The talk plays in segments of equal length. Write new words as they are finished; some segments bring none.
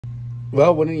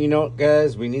Well, wouldn't you know it,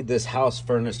 guys, we need this house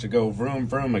furnace to go vroom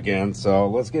vroom again. So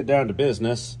let's get down to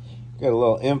business. Got a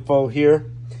little info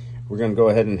here. We're gonna go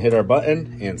ahead and hit our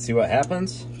button and see what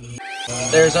happens.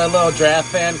 There's our little draft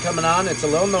fan coming on. It's a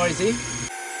little noisy.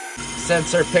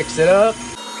 Sensor picks it up,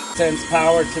 sends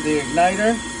power to the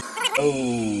igniter.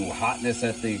 Oh, hotness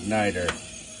at the igniter.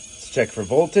 Let's check for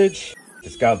voltage.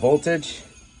 It's got voltage.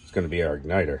 It's gonna be our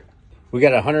igniter. We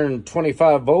got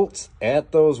 125 volts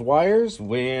at those wires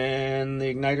when the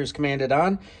igniter's commanded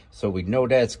on, so we know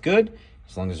that's good.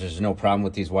 As long as there's no problem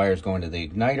with these wires going to the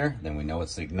igniter, then we know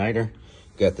it's the igniter.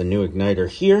 Got the new igniter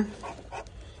here,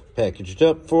 packaged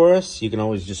up for us. You can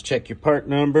always just check your part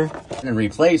number and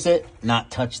replace it, not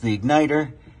touch the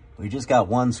igniter. We just got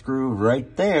one screw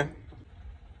right there.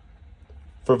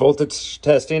 For voltage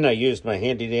testing, I used my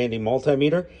handy dandy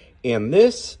multimeter, and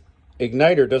this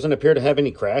igniter doesn't appear to have any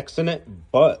cracks in it,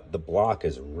 but the block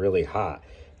is really hot.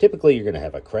 Typically, you're going to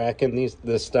have a crack in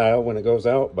this style when it goes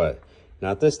out, but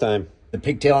not this time. The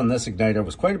pigtail on this igniter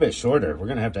was quite a bit shorter. We're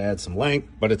going to have to add some length,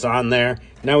 but it's on there.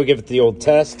 Now we give it the old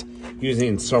test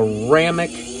using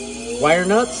ceramic wire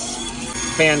nuts.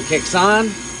 Fan kicks on.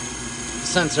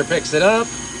 Sensor picks it up.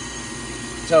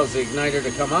 Tells the igniter to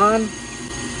come on.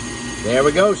 There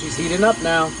we go. She's heating up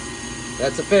now.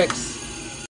 That's a fix.